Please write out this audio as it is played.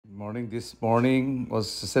Morning. This morning was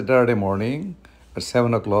Saturday morning at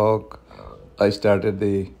 7 o'clock. I started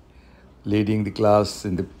the leading the class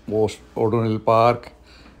in the most ordinary park.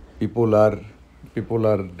 People are people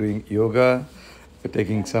are doing yoga,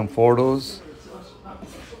 taking some photos.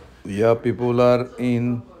 Yeah, people are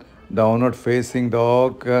in downward facing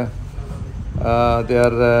dog. They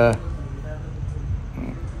are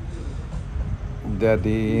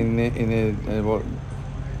in a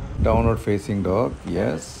downward facing dog.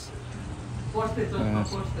 Yes.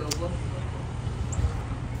 Yes.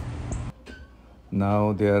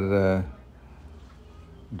 Now they are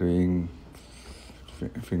doing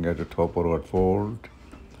finger to top forward fold.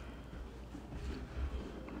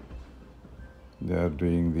 They are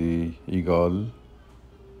doing the eagle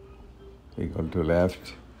to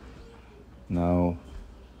left. Now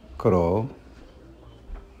crow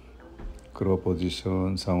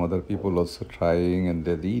position. Some other people also trying and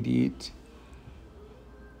they did it.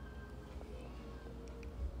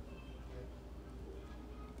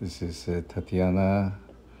 This is Tatiana.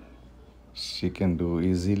 She can do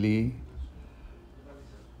easily.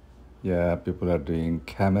 Yeah, people are doing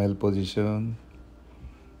camel position.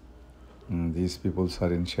 These people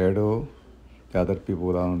are in shadow. The other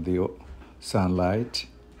people are on the sunlight.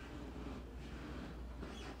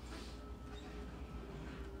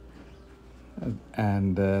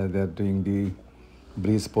 And they're doing the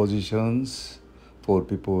breeze positions. 4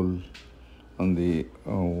 people on the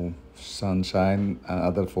sunshine and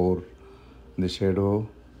other 4 in the shadow.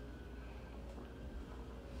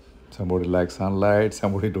 Somebody likes sunlight,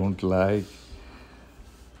 somebody don't like.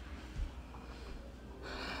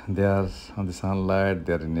 They are on the sunlight,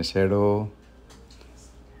 they are in the shadow.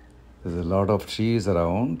 There's a lot of trees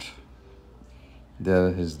around.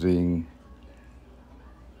 There he's doing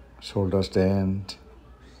shoulder stand,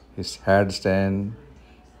 his head stand.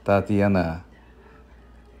 Tatiana.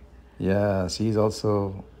 Yeah, she's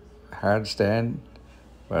also head stand,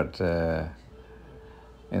 but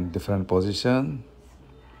in different position.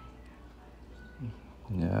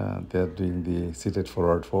 Yeah, they're doing the seated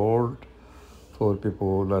forward fold. 4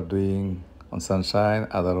 people are doing on sunshine,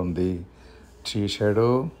 other on the tree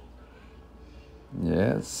shadow.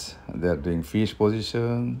 Yes, they're doing fish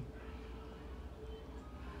position.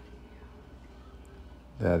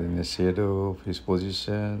 They are in a shadow, fish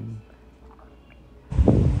position.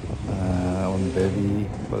 One baby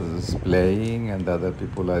was playing and the other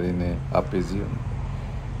people are in a half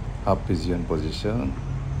pigeon position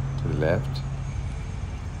to the left.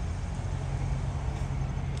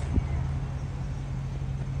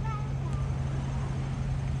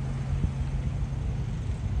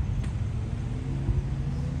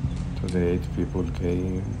 Today 8 people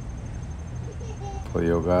came for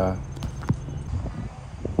yoga.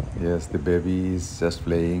 Yes, the baby is just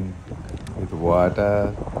playing with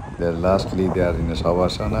water. Lastly, they are in a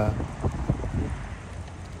Savasana.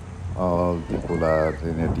 All people are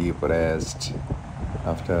in a deep rest.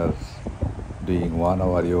 After doing 1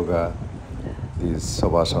 hour yoga, this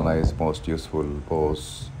Savasana is most useful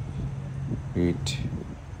pose. It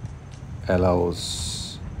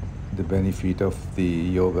allows the benefit of the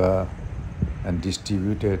yoga and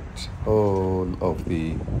distributed all of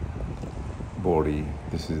the body.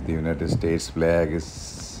 This is the United States flag.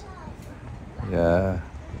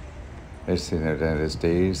 It's in the United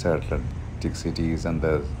States, Atlantic cities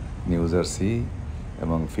under New Jersey.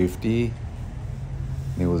 Among 50,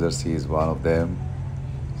 New Jersey is one of them.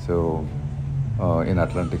 So in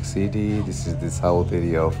Atlantic City, this is the south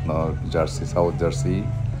area of South Jersey.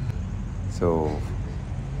 So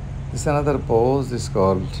this is another pose. It's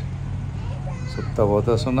called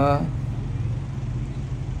Supta.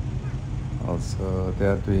 Also, they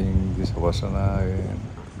are doing this Savasana again.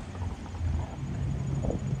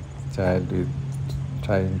 Child with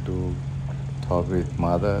trying to talk with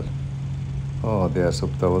mother. Oh, they are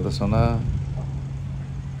Supta.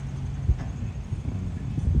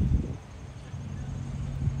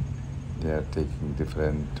 They are taking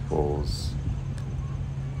different pose,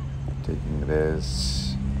 taking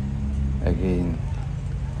rest. Again,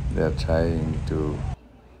 they are trying to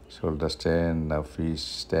shoulder stand, now fish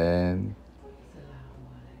stand.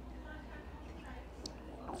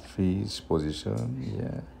 Fish position,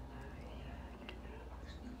 yeah.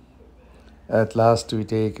 At last we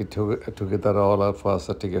take it together, all of us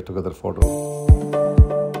take a together photo.